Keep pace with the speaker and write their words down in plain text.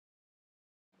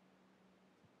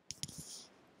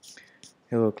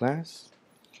Hello class,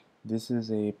 this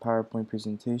is a PowerPoint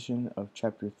presentation of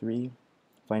Chapter 3,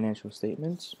 Financial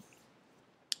Statements.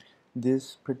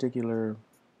 This particular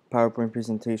PowerPoint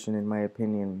presentation, in my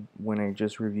opinion, when I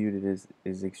just reviewed it,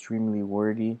 is extremely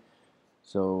wordy.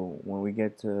 So when we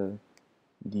get to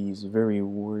these very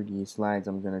wordy slides,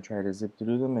 I'm going to try to zip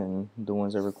through them, and the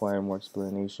ones that require more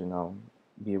explanation, I'll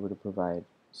be able to provide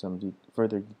some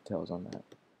further details on that.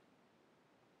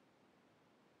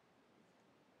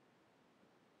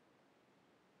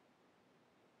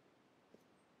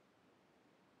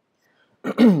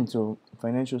 So,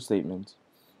 financial statements.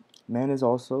 Man is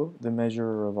also the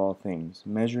measurer of all things,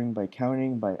 measuring by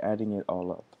counting, by adding it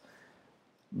all up.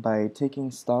 By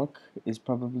taking stock is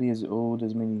probably as old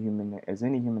as any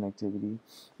human activity.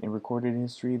 In recorded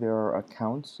history, there are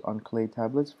accounts on clay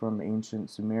tablets from ancient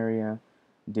Sumeria,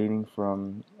 dating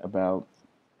from about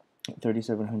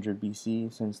 3700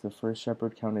 BC. Since the first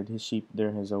shepherd counted his sheep,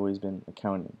 there has always been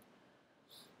accounting.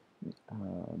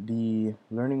 The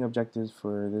learning objectives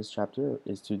for this chapter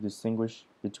is to distinguish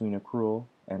between accrual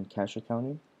and cash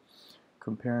accounting,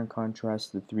 compare and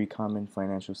contrast the three common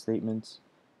financial statements,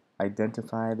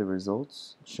 identify the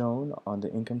results shown on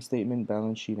the income statement,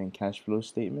 balance sheet, and cash flow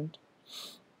statement,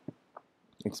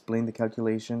 explain the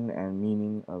calculation and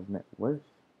meaning of net worth,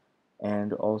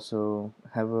 and also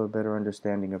have a better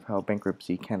understanding of how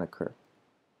bankruptcy can occur.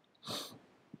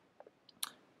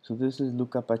 So this is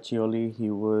Luca Pacioli.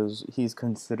 He's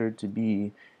considered to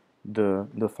be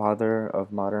the father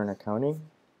of modern accounting.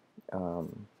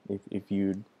 If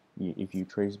you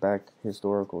trace back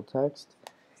historical text,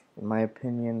 in my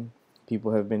opinion,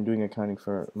 people have been doing accounting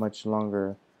for much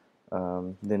longer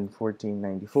than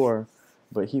 1494.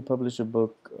 But he published a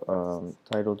book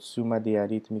titled Summa di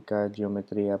Aritmica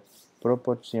Geometria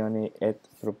Proporzione et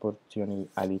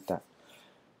Proporzionalità.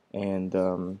 And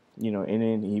in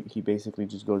it he basically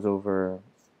just goes over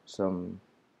some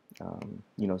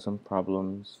some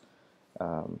problems,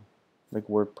 like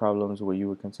word problems, what you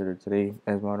would consider today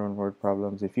as modern word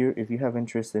problems. If you have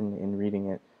interest in reading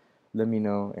it, let me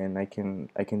know, and I can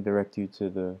direct you to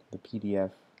the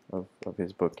PDF of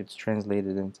his book. It's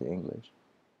translated into English.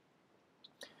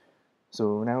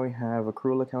 So now we have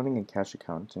accrual accounting and cash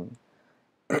accounting.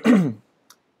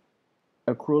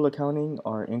 Accrual accounting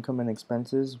are income and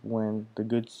expenses when the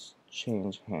goods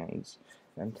change hands,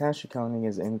 and cash accounting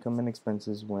is income and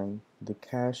expenses when the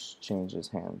cash changes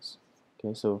hands.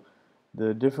 Okay, so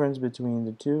the difference between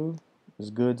the two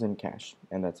is goods and cash,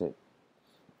 and that's it.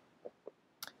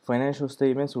 Financial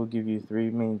statements will give you three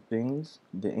main things: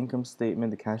 the income statement,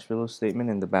 the cash flow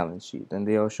statement, and the balance sheet, and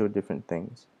they all show different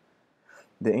things.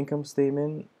 The income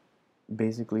statement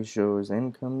basically shows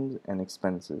incomes and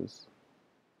expenses.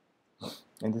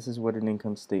 And this is what an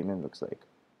income statement looks like.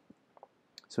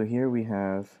 So here we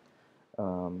have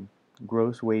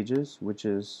gross wages, which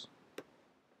is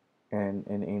an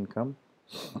income,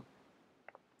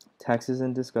 taxes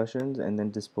and discussions, and then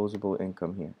disposable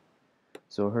income here.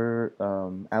 So her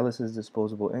Alice's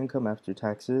disposable income after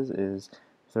taxes is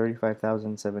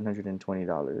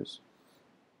 $35,720,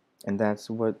 and that's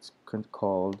what's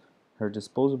called her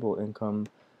disposable income.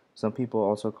 Some people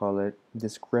also call it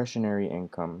discretionary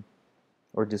income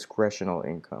or discretional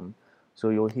income. So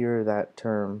you'll hear that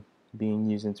term being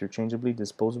used interchangeably: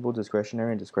 disposable,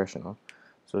 discretionary, and discretional.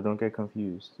 So don't get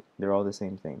confused. They're all the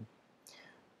same thing.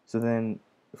 So then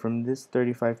from this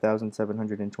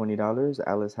 $35,720,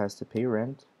 Alice has to pay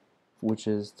rent, which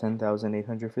is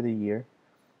 $10,800 for the year,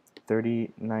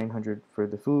 $3,900 for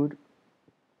the food,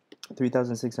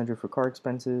 $3,600 for car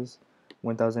expenses,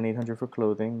 $1,800 for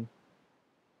clothing,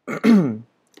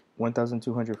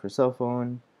 $1,200 for cell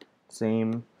phone,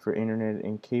 same for internet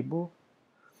and cable,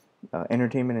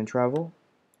 entertainment and travel,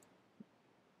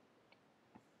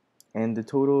 and the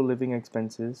total living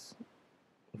expenses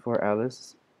for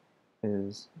Alice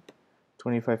is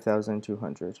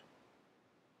 $25,200.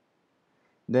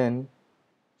 Then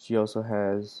she also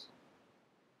has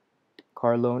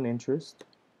car loan interest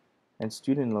and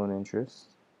student loan interest.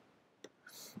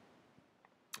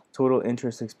 Total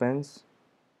interest expense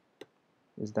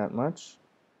is that much.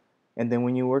 And then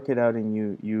when you work it out and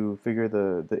you figure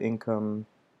the income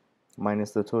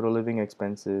minus the total living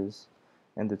expenses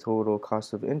and the total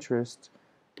cost of interest,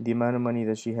 the amount of money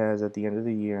that she has at the end of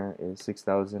the year is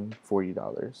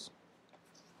 $6,040.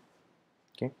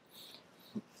 Okay?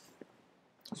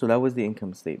 So that was the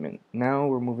income statement. Now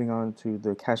we're moving on to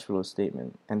the cash flow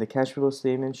statement. And the cash flow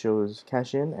statement shows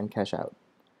cash in and cash out.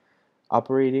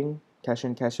 Operating, cash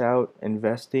in, cash out.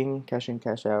 Investing, cash in,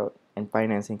 cash out. And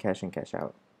financing, cash in, cash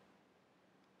out.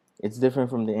 It's different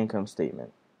from the income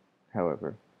statement,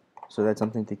 however. So that's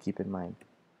something to keep in mind.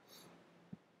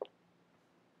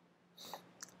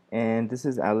 And this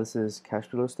is Alice's cash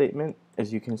flow statement.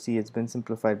 As you can see, it's been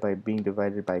simplified by being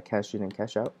divided by cash in and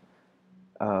cash out.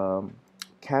 Um,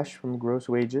 Cash from gross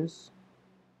wages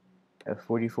at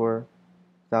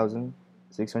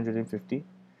 44,650.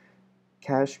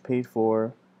 Cash paid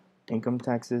for income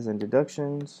taxes and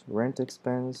deductions, rent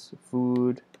expense,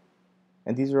 food,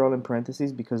 and these are all in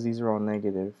parentheses because these are all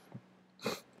negative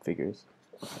figures.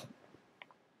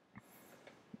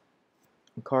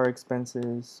 Car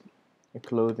expenses,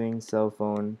 clothing, cell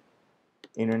phone,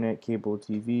 internet, cable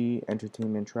TV,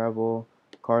 entertainment, travel,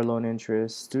 car loan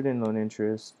interest, student loan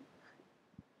interest.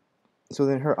 So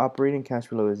then her operating cash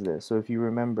flow is this. So if you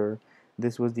remember,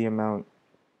 this was the amount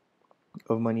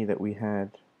of money that we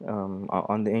had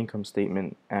on the income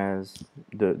statement as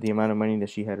the amount of money that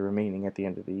she had remaining at the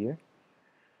end of the year.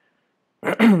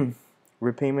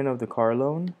 Repayment of the car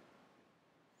loan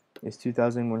is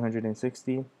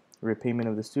 2,160. Repayment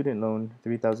of the student loan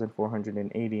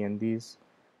 3,480, and these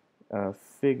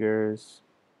figures,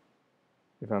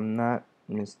 if I'm not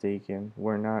mistaken,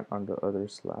 were not on the other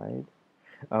slide.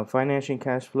 Financing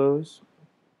cash flows,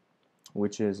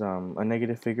 which is a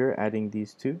negative figure, adding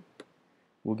these two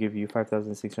will give you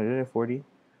 5,640.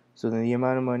 So then the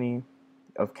amount of money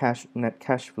of net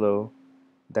cash flow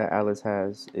that Alice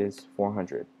has is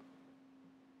 400.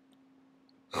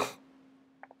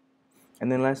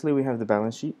 And then lastly, we have the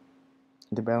balance sheet.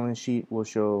 The balance sheet will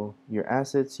show your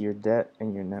assets, your debt,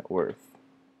 and your net worth.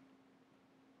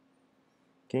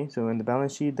 Okay, so in the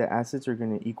balance sheet, the assets are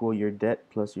going to equal your debt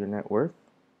plus your net worth.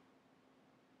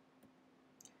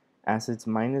 Assets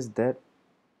minus debt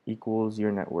equals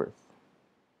your net worth.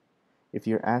 If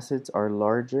your assets are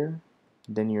larger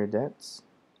than your debts,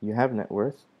 you have net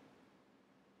worth.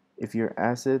 If your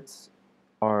assets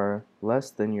are less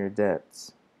than your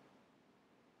debts,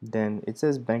 then it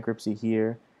says bankruptcy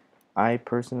here. I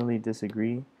personally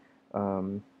disagree.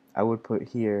 I would put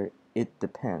here, it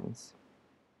depends.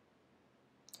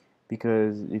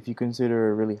 Because if you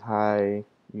consider a really high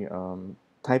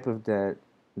type of debt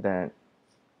that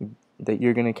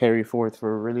you're going to carry forth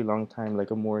for a really long time,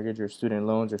 like a mortgage or student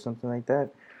loans or something like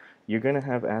that, you're going to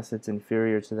have assets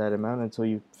inferior to that amount until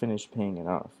you finish paying it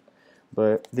off.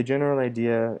 But the general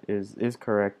idea is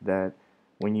correct that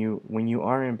when you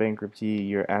are in bankruptcy,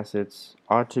 your assets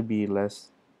ought to be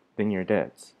less than your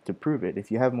debts to prove it.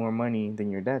 If you have more money than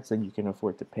your debts, then you can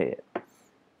afford to pay it.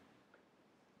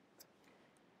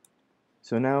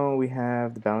 So now we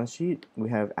have the balance sheet. We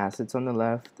have assets on the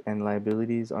left and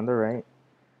liabilities on the right.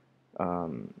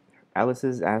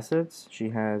 Alice's assets, she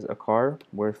has a car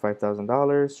worth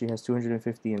 $5,000. She has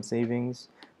 $250 in savings.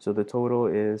 So the total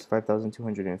is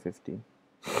 $5,250.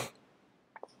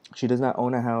 She does not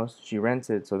own a house. She rents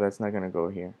it, so that's not going to go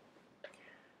here.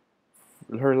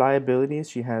 Her liabilities,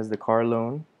 she has the car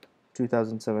loan,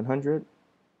 $2,700.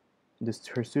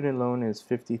 Her student loan is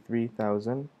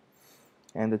 $53,000,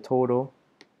 and the total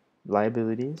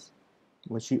liabilities,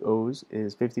 what she owes,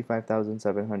 is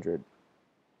 $55,700.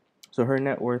 So her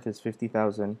net worth is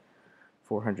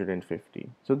 $50,450.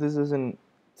 So this doesn't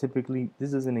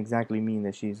exactly mean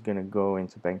that she's gonna go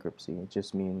into bankruptcy. It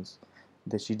just means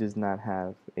that she does not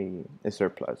have a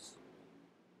surplus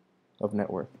of net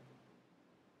worth.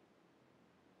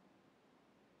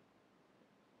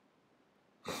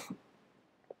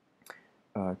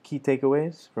 Key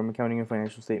takeaways from accounting and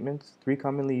financial statements. 3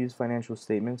 commonly used financial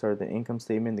statements are the income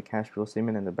statement, the cash flow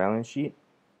statement, and the balance sheet.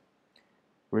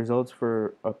 Results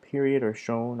for a period are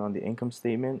shown on the income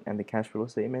statement and the cash flow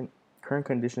statement. Current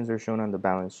conditions are shown on the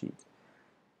balance sheet.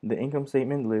 The income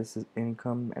statement lists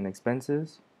income and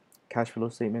expenses. Cash flow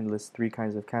statement lists 3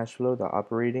 kinds of cash flow: the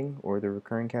operating or the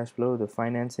recurring cash flow, the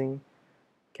financing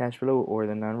cash flow or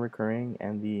the non-recurring,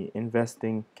 and the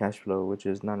investing cash flow, which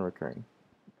is non-recurring.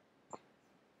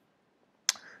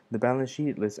 The balance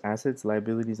sheet lists assets,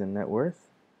 liabilities, and net worth.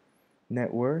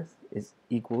 Net worth is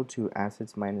equal to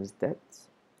assets minus debts.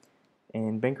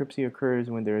 And bankruptcy occurs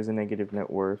when there is a negative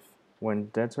net worth, when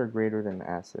debts are greater than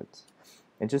assets.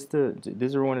 And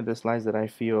these are one of the slides that I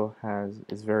feel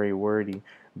is very wordy,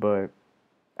 but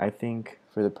I think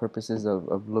for the purposes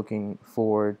of looking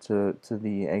forward to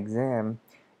the exam,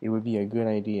 it would be a good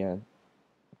idea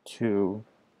to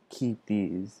keep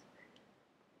these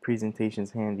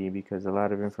presentations handy because a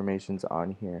lot of information's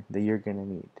on here that you're gonna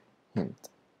need. Hint,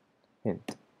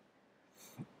 hint.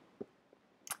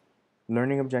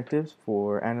 Learning objectives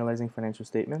for analyzing financial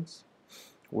statements.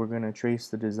 We're going to trace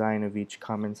the design of each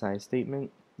common size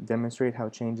statement, demonstrate how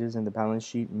changes in the balance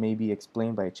sheet may be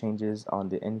explained by changes on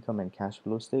the income and cash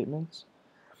flow statements,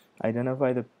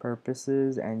 identify the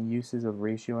purposes and uses of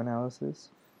ratio analysis,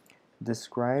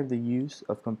 describe the use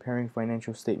of comparing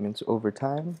financial statements over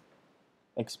time,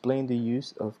 explain the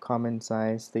use of common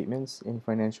size statements in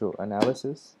financial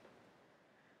analysis.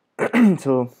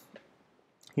 So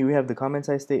here we have the common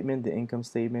size statement, the income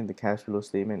statement, the cash flow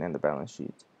statement, and the balance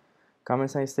sheet. Common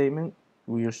size statement,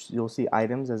 you'll see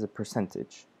items as a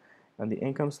percentage. On the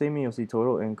income statement, you'll see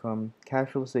total income, cash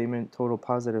flow statement, total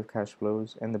positive cash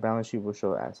flows, and the balance sheet will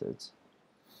show assets.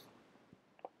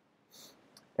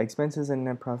 Expenses and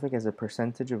net profit as a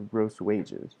percentage of gross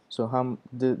wages. So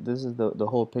this is the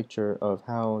whole picture of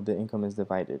how the income is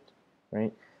divided,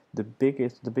 right? The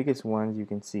biggest ones you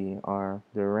can see are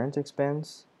the rent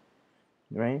expense,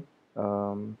 right?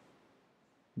 You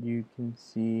can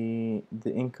see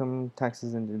the income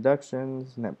taxes and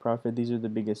deductions, net profit. These are the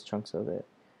biggest chunks of it.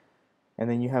 And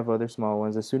then you have other small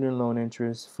ones, the student loan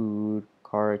interest, food,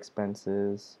 car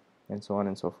expenses, and so on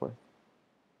and so forth.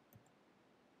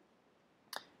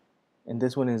 And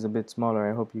this one is a bit smaller.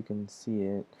 I hope you can see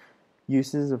it.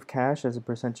 Uses of cash as a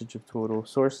percentage of total.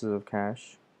 Sources of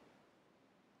cash.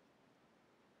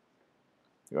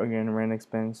 Again, rent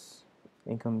expense,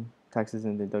 income taxes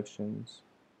and deductions,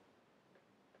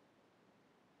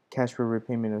 cash for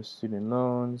repayment of student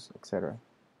loans, etc.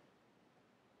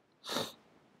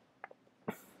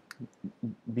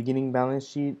 Beginning balance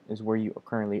sheet is where you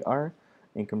currently are.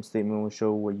 Income statement will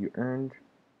show what you earned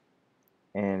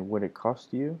and what it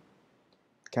cost you.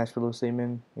 Cash flow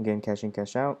statement, again, cash in,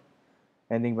 cash out.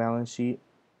 Ending balance sheet,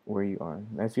 where you are.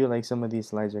 I feel like some of these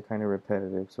slides are kind of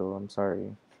repetitive, so I'm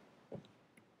sorry.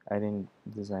 I didn't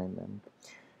design them.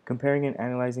 Comparing and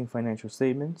analyzing financial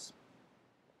statements.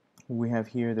 We have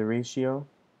here the ratio,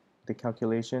 the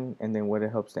calculation, and then what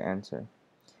it helps to answer.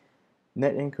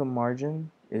 Net income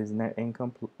margin is net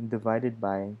income divided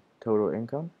by total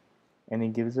income, and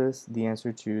it gives us the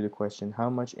answer to the question, how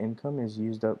much income is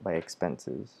used up by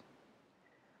expenses?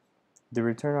 The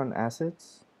return on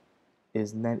assets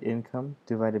is net income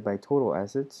divided by total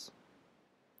assets,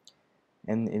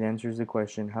 and it answers the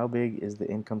question, how big is the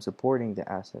income supporting the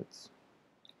assets?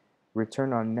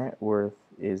 Return on net worth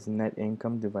is net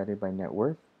income divided by net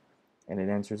worth, and it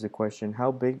answers the question,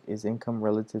 how big is income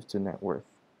relative to net worth?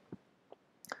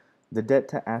 The debt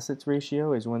to assets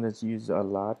ratio is one that's used a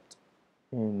lot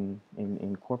in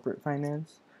corporate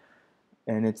finance,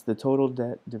 and it's the total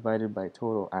debt divided by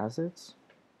total assets,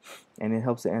 and it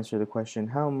helps to answer the question,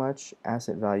 how much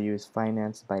asset value is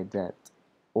financed by debt,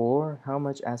 or how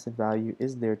much asset value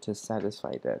is there to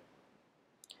satisfy debt?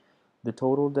 The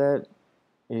total debt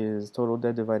is total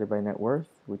debt divided by net worth,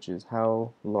 which is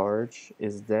how large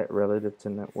is debt relative to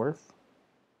net worth.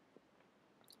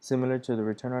 Similar to the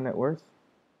return on net worth,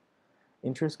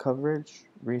 interest coverage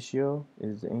ratio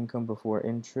is the income before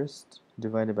interest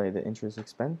divided by the interest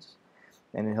expense,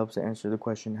 and it helps to answer the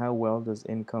question, how well does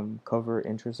income cover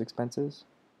interest expenses?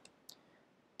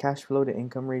 Cash flow to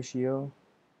income ratio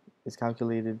is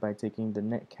calculated by taking the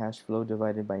net cash flow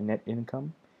divided by net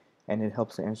income, and it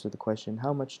helps to answer the question,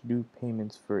 how much do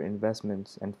payments for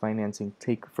investments and financing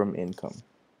take from income?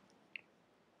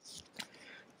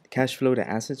 Cash flow to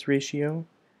assets ratio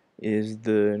is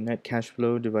the net cash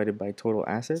flow divided by total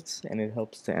assets, and it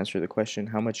helps to answer the question,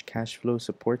 how much cash flow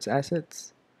supports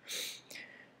assets?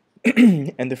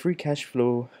 And the free cash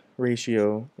flow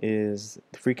ratio is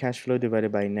the free cash flow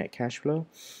divided by net cash flow,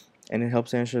 and it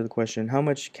helps answer the question, how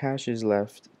much cash is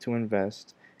left to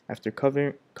invest after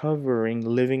covering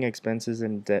living expenses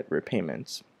and debt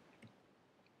repayments.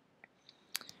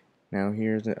 Now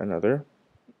here's another.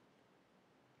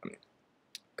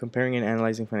 Comparing and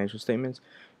analyzing financial statements,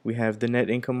 we have the net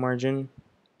income margin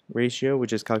ratio,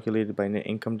 which is calculated by net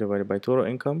income divided by total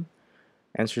income.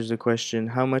 Answers the question,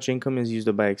 how much income is used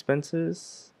up by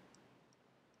expenses?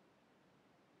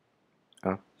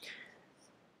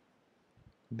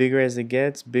 Bigger as it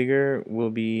gets, bigger will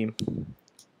be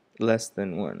less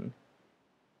than 1.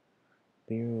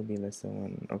 Bigger will be less than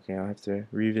 1. Okay, I'll have to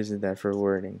revisit that for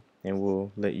wording, and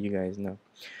we'll let you guys know.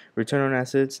 Return on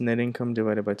assets, net income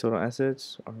divided by total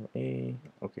assets, ROA.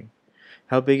 Okay.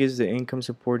 How big is the income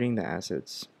supporting the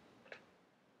assets?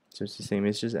 So it's the same,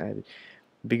 it's just added.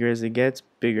 Bigger as it gets,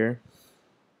 bigger.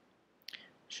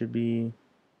 Should be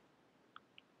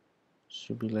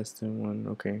less than 1.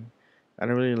 Okay. I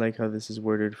don't really like how this is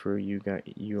worded for you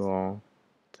all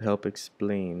to help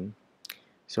explain.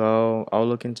 So I'll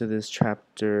look into this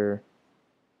chapter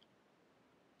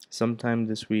sometime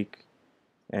this week,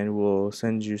 and we'll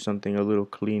send you something a little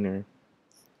cleaner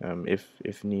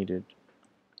if needed.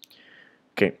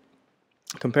 Okay.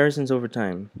 Comparisons over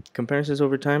time. Comparisons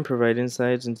over time provide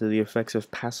insights into the effects of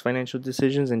past financial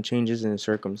decisions and changes in a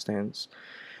circumstance.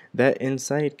 That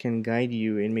insight can guide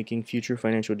you in making future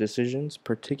financial decisions,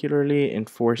 particularly in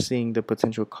foreseeing the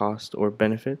potential cost or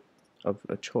benefit of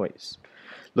a choice.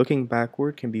 Looking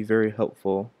backward can be very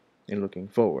helpful in looking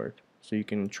forward, so you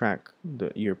can track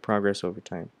your progress over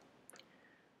time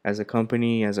as a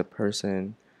company, as a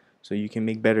person, so you can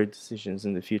make better decisions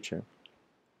in the future.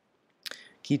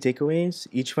 Key takeaways: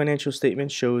 each financial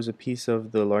statement shows a piece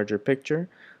of the larger picture.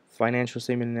 Financial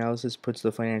statement analysis puts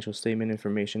the financial statement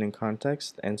information in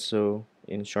context and so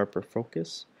in sharper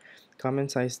focus. Common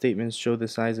size statements show the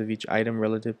size of each item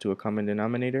relative to a common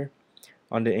denominator.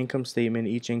 On the income statement,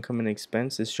 each income and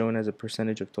expense is shown as a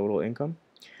percentage of total income.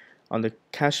 On the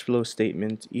cash flow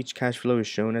statement, each cash flow is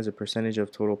shown as a percentage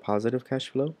of total positive cash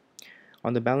flow.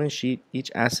 On the balance sheet,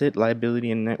 each asset, liability,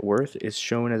 and net worth is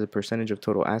shown as a percentage of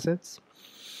total assets.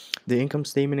 The income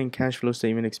statement and cash flow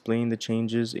statement explain the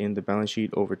changes in the balance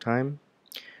sheet over time.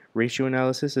 Ratio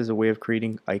analysis is a way of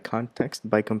creating a context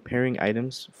by comparing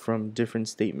items from different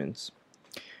statements.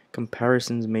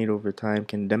 Comparisons made over time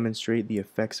can demonstrate the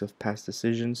effects of past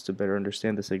decisions to better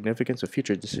understand the significance of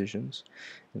future decisions.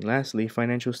 And lastly,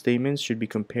 financial statements should be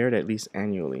compared at least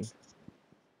annually.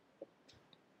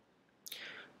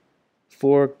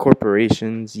 For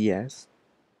corporations, yes.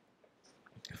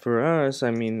 For us,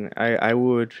 I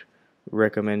would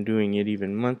recommend doing it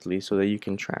even monthly so that you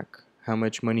can track how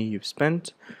much money you've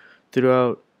spent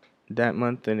throughout that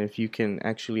month, and if you can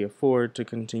actually afford to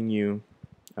continue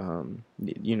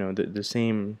the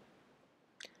same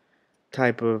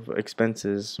type of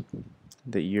expenses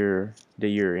that you're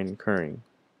incurring,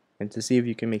 and to see if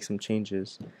you can make some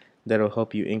changes that'll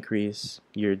help you increase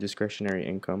your discretionary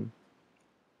income.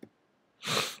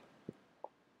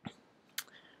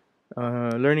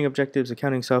 Learning objectives: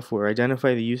 accounting software.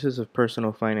 Identify the uses of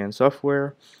personal finance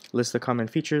software. List the common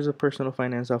features of personal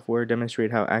finance software.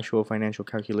 Demonstrate how actual financial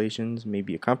calculations may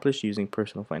be accomplished using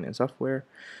personal finance software.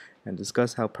 And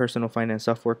discuss how personal finance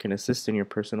software can assist in your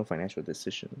personal financial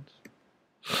decisions.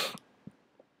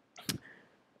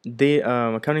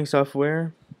 Accounting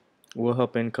software will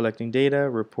help in collecting data,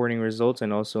 reporting results,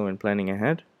 and also in planning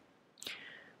ahead.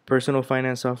 Personal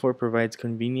finance software provides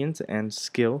convenience and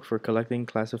skill for collecting,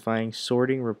 classifying,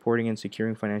 sorting, reporting, and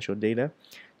securing financial data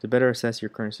to better assess your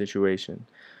current situation.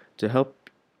 To help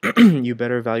you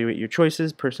better evaluate your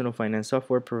choices, personal finance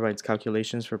software provides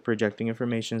calculations for projecting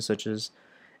information such as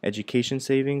education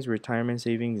savings, retirement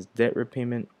savings, debt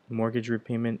repayment, mortgage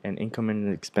repayment, and income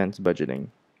and expense budgeting.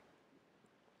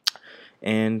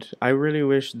 And I really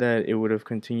wish that it would have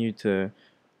continued to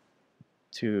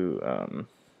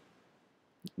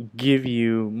give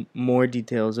you more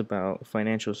details about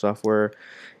financial software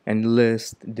and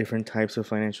list different types of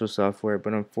financial software,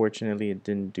 but unfortunately it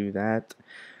didn't do that.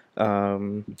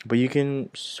 But you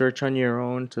can search on your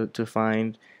own to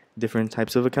find different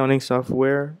types of accounting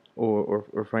software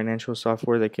or financial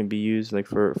software that can be used like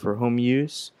for home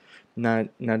use, not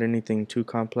anything too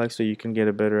complex, so you can get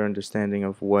a better understanding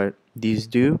of what these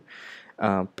do.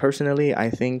 Personally,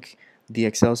 I think the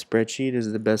Excel spreadsheet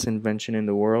is the best invention in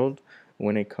the world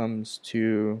when it comes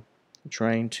to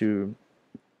trying to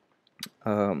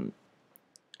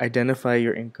identify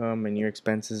your income and your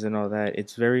expenses and all that.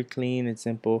 It's very clean, it's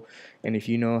simple, and if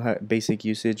you know how basic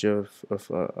usage of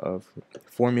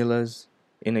formulas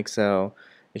in Excel,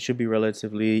 it should be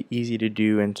relatively easy to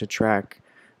do and to track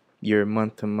your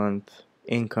month-to-month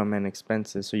income and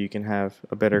expenses so you can have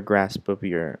a better grasp of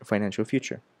your financial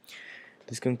future.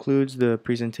 This concludes the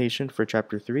presentation for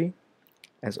Chapter 3.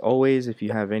 As always, if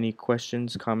you have any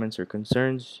questions, comments, or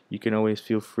concerns, you can always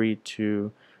feel free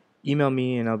to email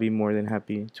me and I'll be more than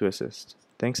happy to assist.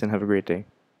 Thanks and have a great day.